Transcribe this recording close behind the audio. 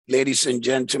Ladies and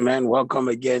gentlemen, welcome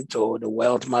again to the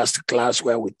Wealth Masterclass,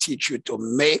 where we teach you to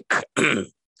make,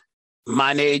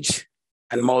 manage,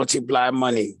 and multiply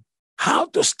money. How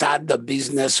to start the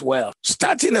business well.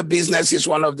 Starting a business is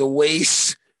one of the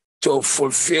ways to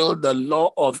fulfill the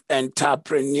law of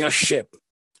entrepreneurship,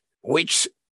 which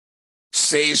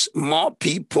says more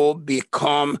people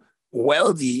become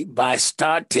wealthy by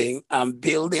starting and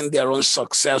building their own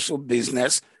successful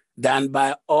business than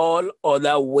by all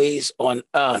other ways on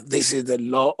earth. This is the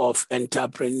law of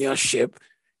entrepreneurship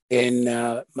in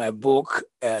my book,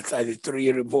 33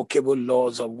 Irrevocable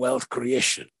Laws of Wealth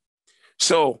Creation.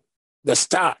 So the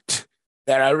start,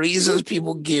 there are reasons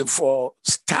people give for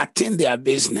starting their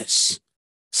business.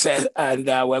 And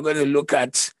we're going to look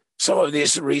at some of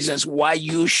these reasons why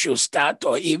you should start,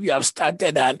 or if you have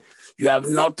started and you have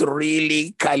not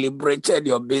really calibrated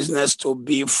your business to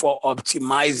be for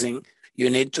optimizing, you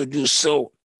need to do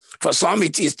so. For some,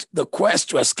 it is the quest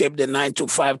to escape the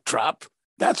 9-to-5 trap.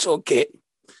 That's okay.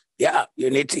 Yeah, you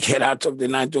need to get out of the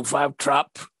 9-to-5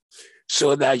 trap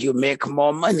so that you make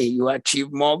more money, you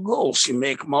achieve more goals, you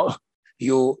make more,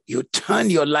 you turn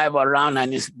your life around.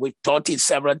 And we taught it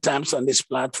several times on this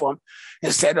platform.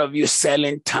 Instead of you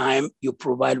selling time, you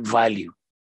provide value.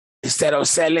 Instead of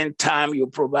selling time, you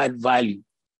provide value.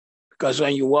 Because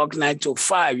when you work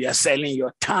 9-to-5, you're selling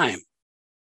your time.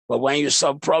 But when you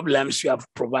solve problems, you are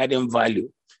providing value.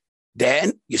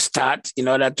 Then you start in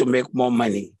order to make more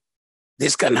money.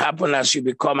 This can happen as you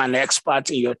become an expert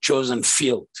in your chosen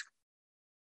field.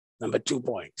 Number 2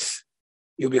 points.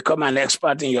 You become an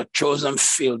expert in your chosen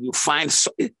field. You find,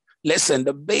 listen,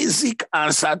 the basic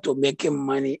answer to making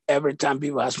money, every time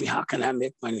people ask me, how can I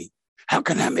make money? How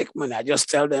can I make money? I just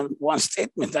tell them one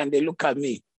statement and they look at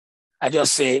me. I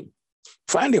just say,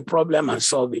 find a problem and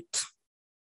solve it.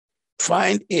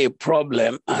 Find a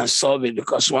problem and solve it,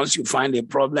 because once you find a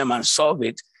problem and solve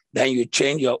it, then you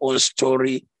change your own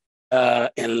story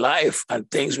in life and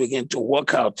things begin to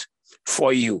work out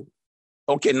for you.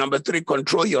 Okay, number 3,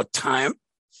 control your time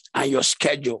and your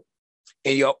schedule.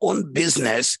 In your own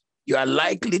business, you are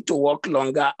likely to work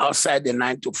longer outside the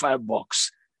 9-to-5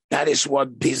 box. That is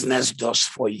what business does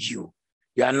for you.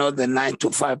 You are not the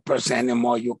 9-to-5 person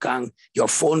anymore. Your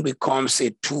phone becomes a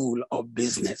tool of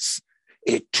business,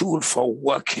 a tool for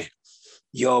working.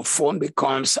 Your phone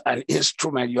becomes an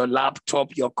instrument. Your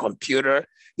laptop, your computer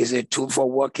is a tool for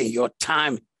working. Your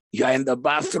time, you are in the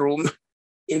bathroom.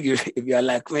 If you're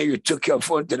like me, you took your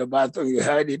phone to the bathroom, you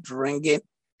heard it ringing,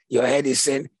 your head is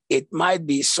saying, it might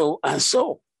be so and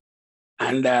so.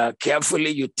 And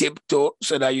carefully you tiptoe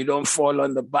so that you don't fall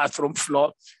on the bathroom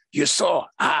floor. You saw,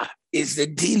 it's the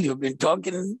deal you've been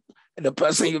talking, the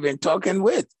person you've been talking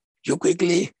with. You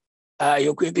quickly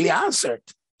answered.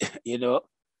 You know,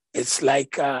 it's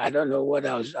like, I don't know what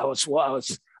I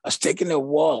was taking a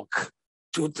walk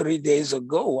 2-3 days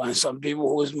ago, and some people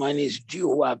whose money is due,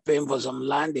 who are paying for some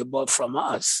land they bought from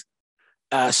us.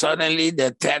 Suddenly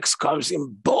the text comes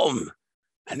in, boom,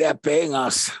 and they're paying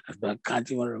us. I can't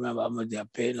even remember how much they're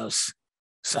paying us,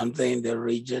 something in the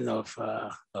region of,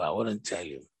 I wouldn't tell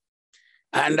you.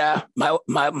 And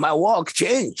my walk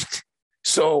changed.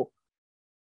 So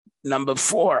number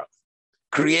 4,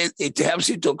 it helps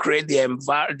you to create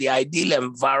the ideal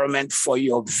environment for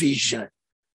your vision.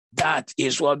 That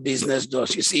is what business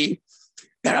does. You see,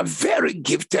 there are very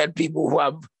gifted people who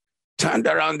have turned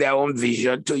around their own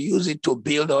vision to use it to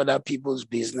build other people's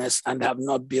business and have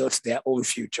not built their own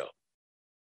future.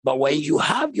 But when you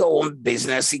have your own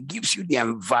business, it gives you the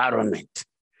environment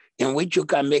in which you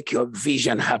can make your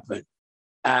vision happen,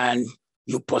 and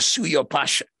you pursue your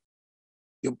passion.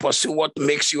 You pursue what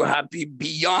makes you happy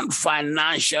beyond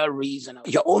financial reason.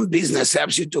 Your own business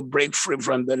helps you to break free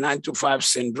from the 9-to-5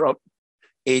 syndrome.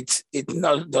 It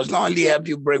does not only help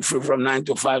you break free from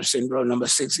 9-to-5 syndrome. Number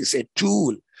 6 is a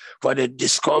tool for the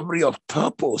discovery of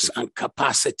purpose and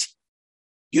capacity.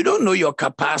 You don't know your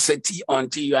capacity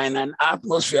until you are in an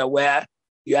atmosphere where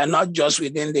you are not just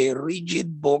within the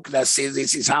rigid book that says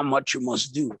this is how much you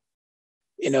must do.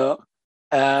 You know,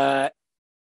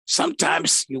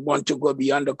 sometimes you want to go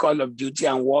beyond the call of duty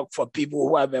and work for people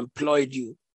who have employed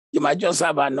you. You might just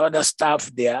have another staff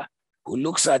there who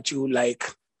looks at you like,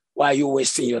 why are you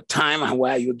wasting your time and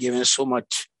why are you giving so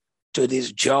much to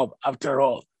this job? After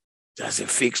all, there's a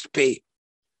fixed pay.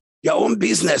 Your own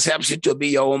business helps you to be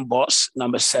your own boss.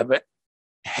 Number 7,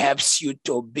 helps you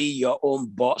to be your own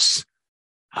boss.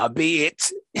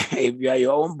 Albeit, if you are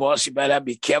your own boss, you better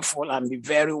be careful and be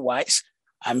very wise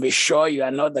and be sure you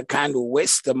are not the kind who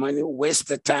waste the money, waste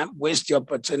the time, waste the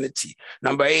opportunity.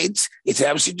 Number 8, it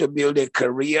helps you to build a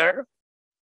career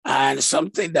and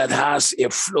something that has a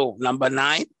flow. Number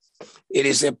 9, It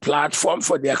is a platform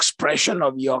for the expression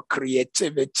of your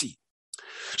creativity.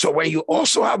 So when you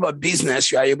also have a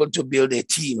business, you are able to build a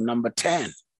team. Number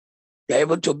 10, you're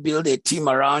able to build a team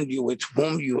around you with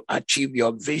whom you achieve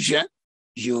your vision.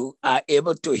 You are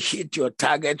able to hit your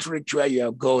target, reach where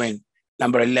you're going.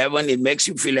 Number 11, it makes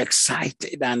you feel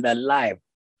excited and alive.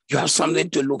 You have something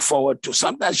to look forward to.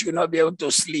 Sometimes you'll not be able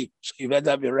to sleep, so you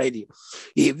better be ready.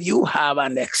 If you have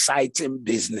an exciting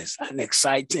business, an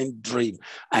exciting dream,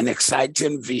 an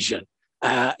exciting vision,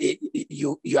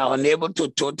 you are unable to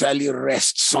totally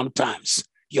rest sometimes.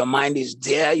 Your mind is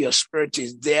there, your spirit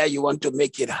is there, you want to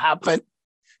make it happen.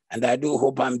 And I do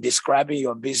hope I'm describing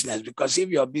your business, because if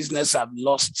your business have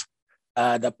lost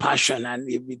the passion and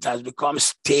if it has become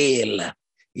stale,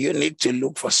 you need to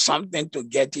look for something to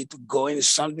get it going,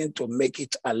 something to make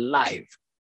it alive.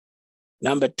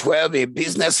 Number 12, a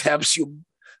business helps you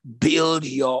build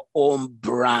your own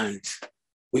brand.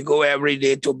 We go every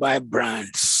day to buy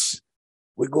brands.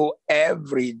 We go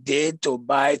every day to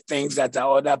buy things that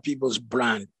are other people's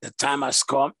brand. The time has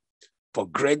come for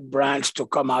great brands to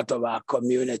come out of our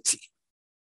community.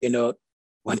 You know,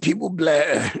 when people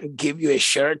give you a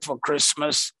shirt for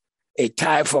Christmas, a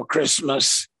tie for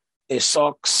Christmas, a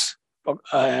socks,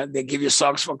 they give you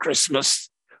socks for Christmas,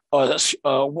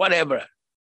 or whatever,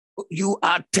 you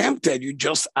are tempted. You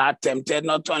just are tempted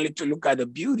not only to look at the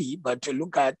beauty, but to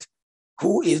look at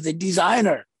who is the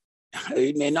designer.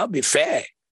 It may not be fair.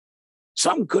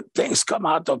 Some good things come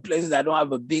out of places that don't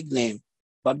have a big name.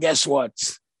 But guess what?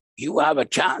 You have a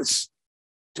chance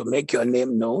to make your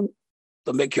name known,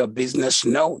 to make your business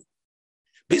known.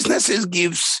 Businesses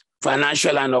gives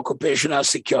financial and occupational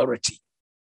security.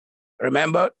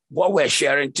 Remember what we're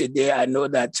sharing today. I know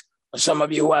that some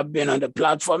of you who have been on the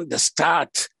platform, the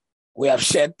start, we have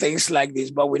shared things like this,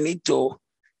 but we need to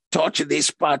touch this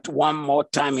part one more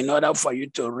time in order for you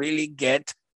to really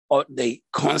get the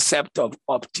concept of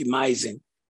optimizing.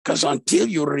 Because until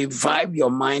you revive your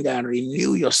mind and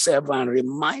renew yourself and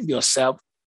remind yourself,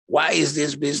 why is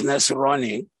this business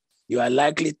running? You are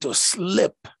likely to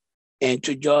slip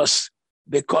into just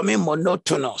becoming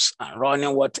monotonous and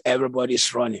running what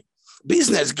everybody's running.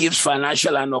 Business gives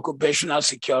financial and occupational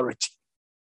security.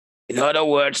 In other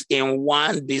words, in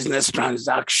one business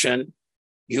transaction,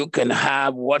 you can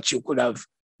have what you could have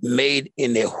made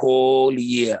in a whole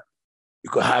year.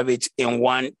 You could have it in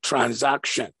one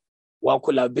transaction. What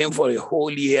could have been for a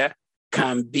whole year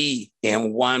can be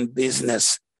in one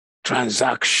business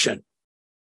transaction.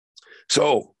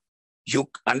 So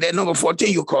and then number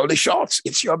 14, you call the shots.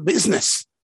 It's your business.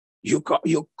 You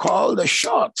call the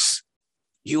shots.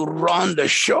 You run the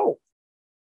show.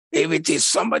 If it is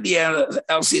somebody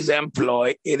else's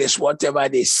employee, it is whatever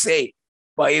they say.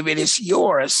 But if it is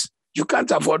yours, you can't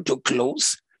afford to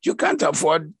close. You can't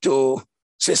afford to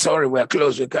say, sorry, we're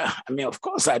closed. Of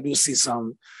course, I do see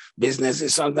some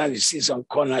businesses. Sometimes you see some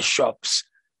corner shops.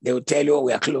 They will tell you, oh,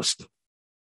 we are closed.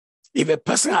 If a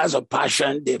person has a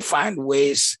passion, they find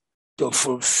ways to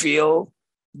fulfill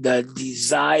the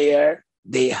desire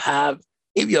they have.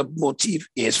 If your motive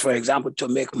is, for example, to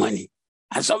make money,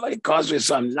 and somebody comes with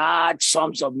some large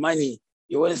sums of money,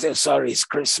 you wouldn't say, sorry, it's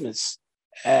Christmas.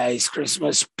 It's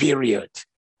Christmas period.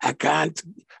 I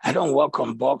don't work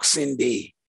on Boxing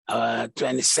Day.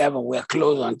 27, we're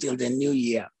closed until the new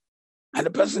year. And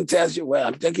the person tells you, well,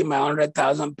 I'm taking my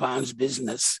 £100,000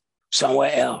 business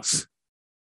somewhere else.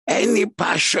 Any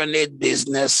passionate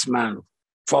businessman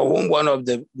for whom one of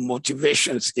the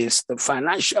motivations is the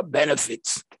financial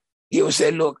benefits, he will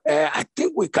say, look, I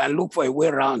think we can look for a way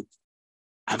around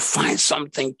and find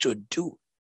something to do.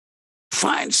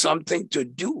 Find something to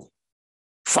do.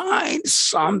 Find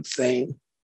something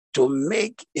to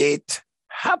make it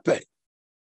happen.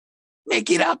 Make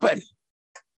it happen.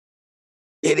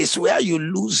 It is where you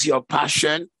lose your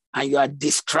passion and you are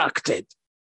distracted,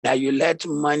 that you let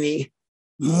money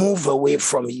move away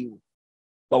from you.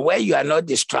 But where you are not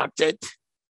distracted,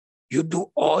 you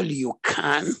do all you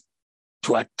can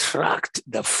to attract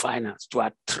the finance, to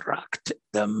attract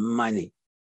the money.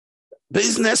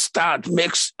 Business start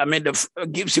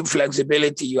gives you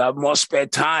flexibility. You have more spare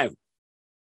time.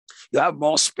 You have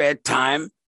more spare time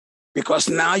because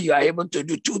now you are able to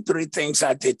do 2-3 things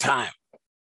at a time.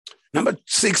 Number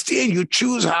 16, you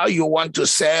choose how you want to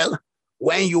sell,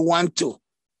 when you want to.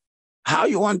 How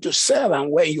you want to sell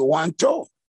and when you want to.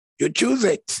 You choose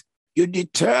it. You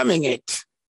determine it.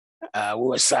 We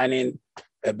were signing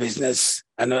a business,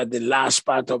 the last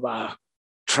part of our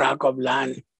tract of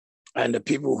land, and the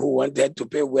people who wanted to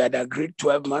pay, we had agreed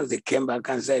 12 months. They came back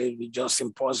and said it would be just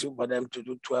impossible for them to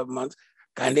do 12 months.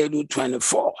 Can they do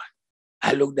 24?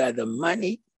 I looked at the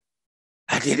money.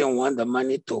 I didn't want the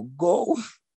money to go.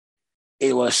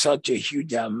 It was such a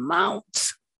huge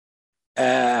amount.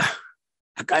 I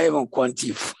can't even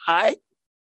quantify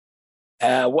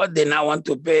what they now want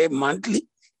to pay monthly.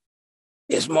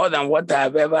 It's more than what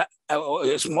I've ever.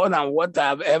 It's more than what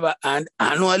I've ever earned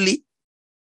annually,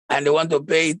 and they want to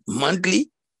pay it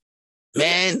monthly,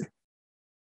 man.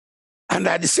 And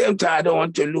at the same time, I don't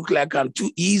want to look like I'm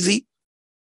too easy,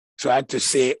 so I had to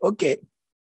say, okay,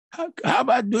 how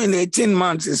about doing 18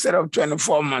 months instead of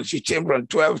 24 months? You change from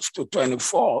 12 to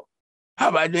 24. How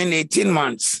about doing 18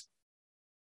 months?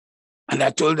 And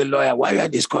I told the lawyer, why are you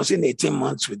discussing 18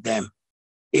 months with them?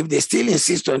 If they still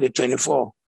insist on the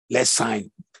 24, let's sign.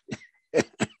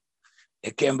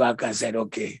 They came back and said,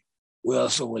 okay, we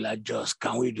also will adjust.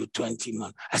 Can we do 20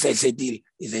 months? I said, it's a deal.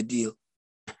 It's a deal.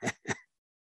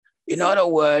 In other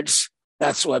words,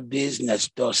 that's what business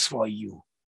does for you.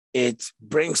 It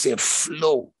brings a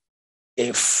flow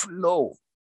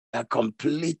that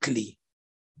completely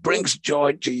brings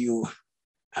joy to you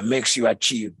and makes you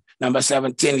achieve. Number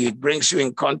 17, it brings you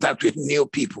in contact with new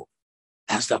people.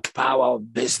 That's the power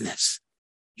of business.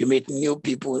 You meet new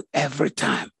people every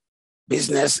time.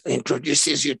 Business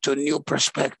introduces you to new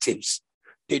perspectives.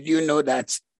 Did you know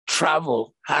that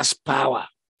travel has power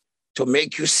to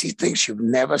make you see things you've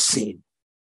never seen?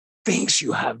 Things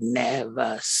you have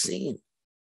never seen.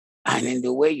 And in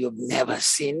the way you've never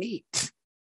seen it.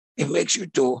 It makes you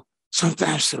to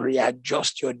sometimes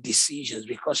readjust your decisions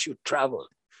because you traveled.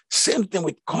 Same thing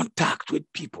with contact with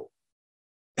people.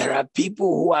 There are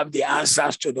people who have the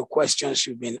answers to the questions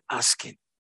you've been asking.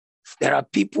 There are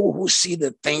people who see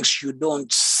the things you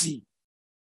don't see.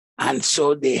 And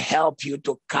so they help you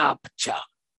to capture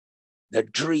the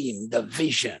dream, the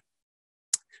vision.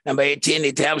 Number 18,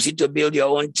 it helps you to build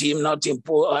your own team, not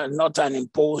an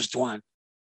imposed one.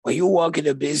 When you work in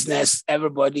a business,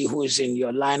 everybody who is in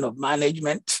your line of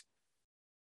management,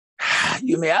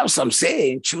 you may have some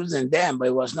say in choosing them, but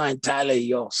it was not entirely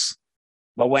yours.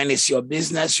 But when it's your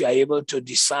business, you are able to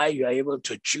decide, you are able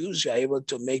to choose, you are able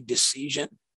to make decisions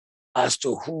as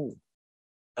to who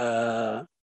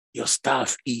your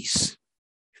staff is.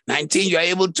 19, you are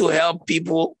able to help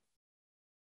people,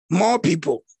 more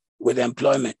people with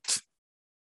employment.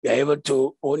 You are able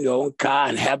to own your own car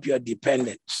and help your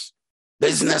dependents.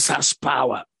 Business has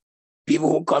power. People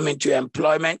who come into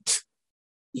employment,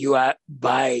 you are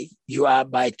by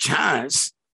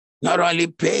chance not only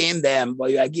paying them,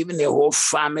 but you are giving a whole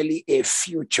family a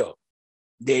future.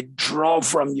 They draw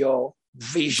from your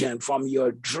vision, from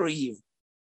your dream.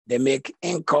 They make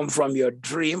income from your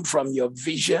dream, from your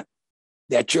vision.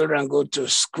 Their children go to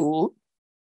school.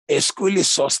 A school is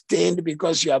sustained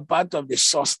because you are part of the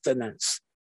sustenance.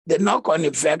 The knock-on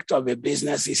effect of a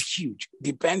business is huge,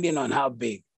 depending on how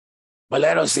big. But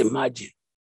let us imagine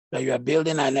that you are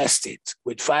building an estate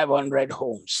with 500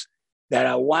 homes. There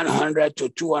are 100 to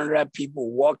 200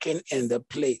 people working in the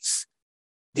place.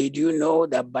 Did you know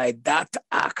that by that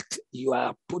act, you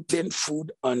are putting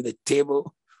food on the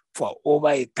table for over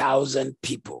 1,000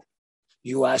 people?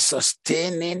 You are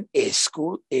sustaining a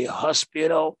school, a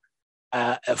hospital,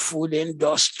 a food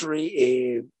industry,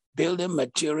 a building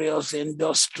materials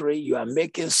industry. You are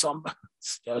making some,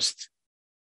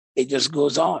 it just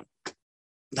goes on.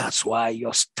 That's why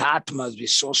your start must be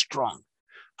so strong.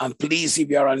 And please, if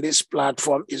you're on this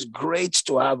platform, it's great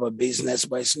to have a business,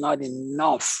 but it's not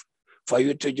enough for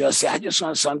you to just say, I just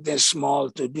want something small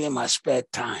to do in my spare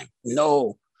time.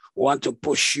 No, we want to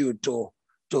push you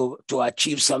to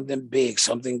achieve something big,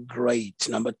 something great.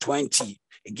 Number 20,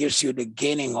 it gives you the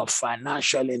gaining of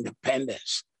financial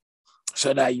independence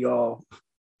so that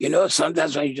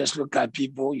sometimes when you just look at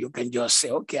people, you can just say,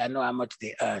 okay, I know how much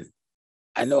they earn.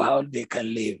 I know how they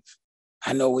can live.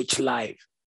 I know which life.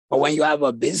 But when you have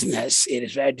a business, it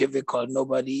is very difficult.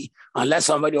 Unless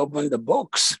somebody opens the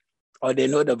books or they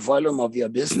know the volume of your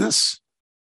business.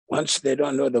 Once they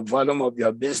don't know the volume of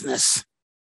your business,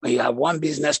 when you have one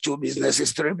business, two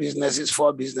businesses, three businesses,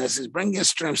 four businesses, bringing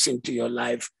streams into your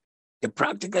life, they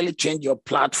practically change your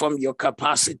platform, your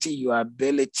capacity, your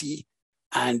ability,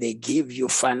 and they give you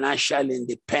financial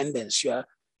independence. You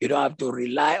don't have to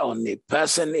rely on a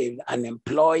person, an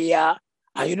employer,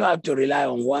 and you don't have to rely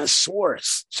on one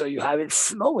source. So you have it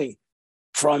flowing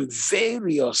from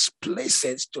various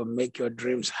places to make your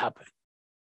dreams happen.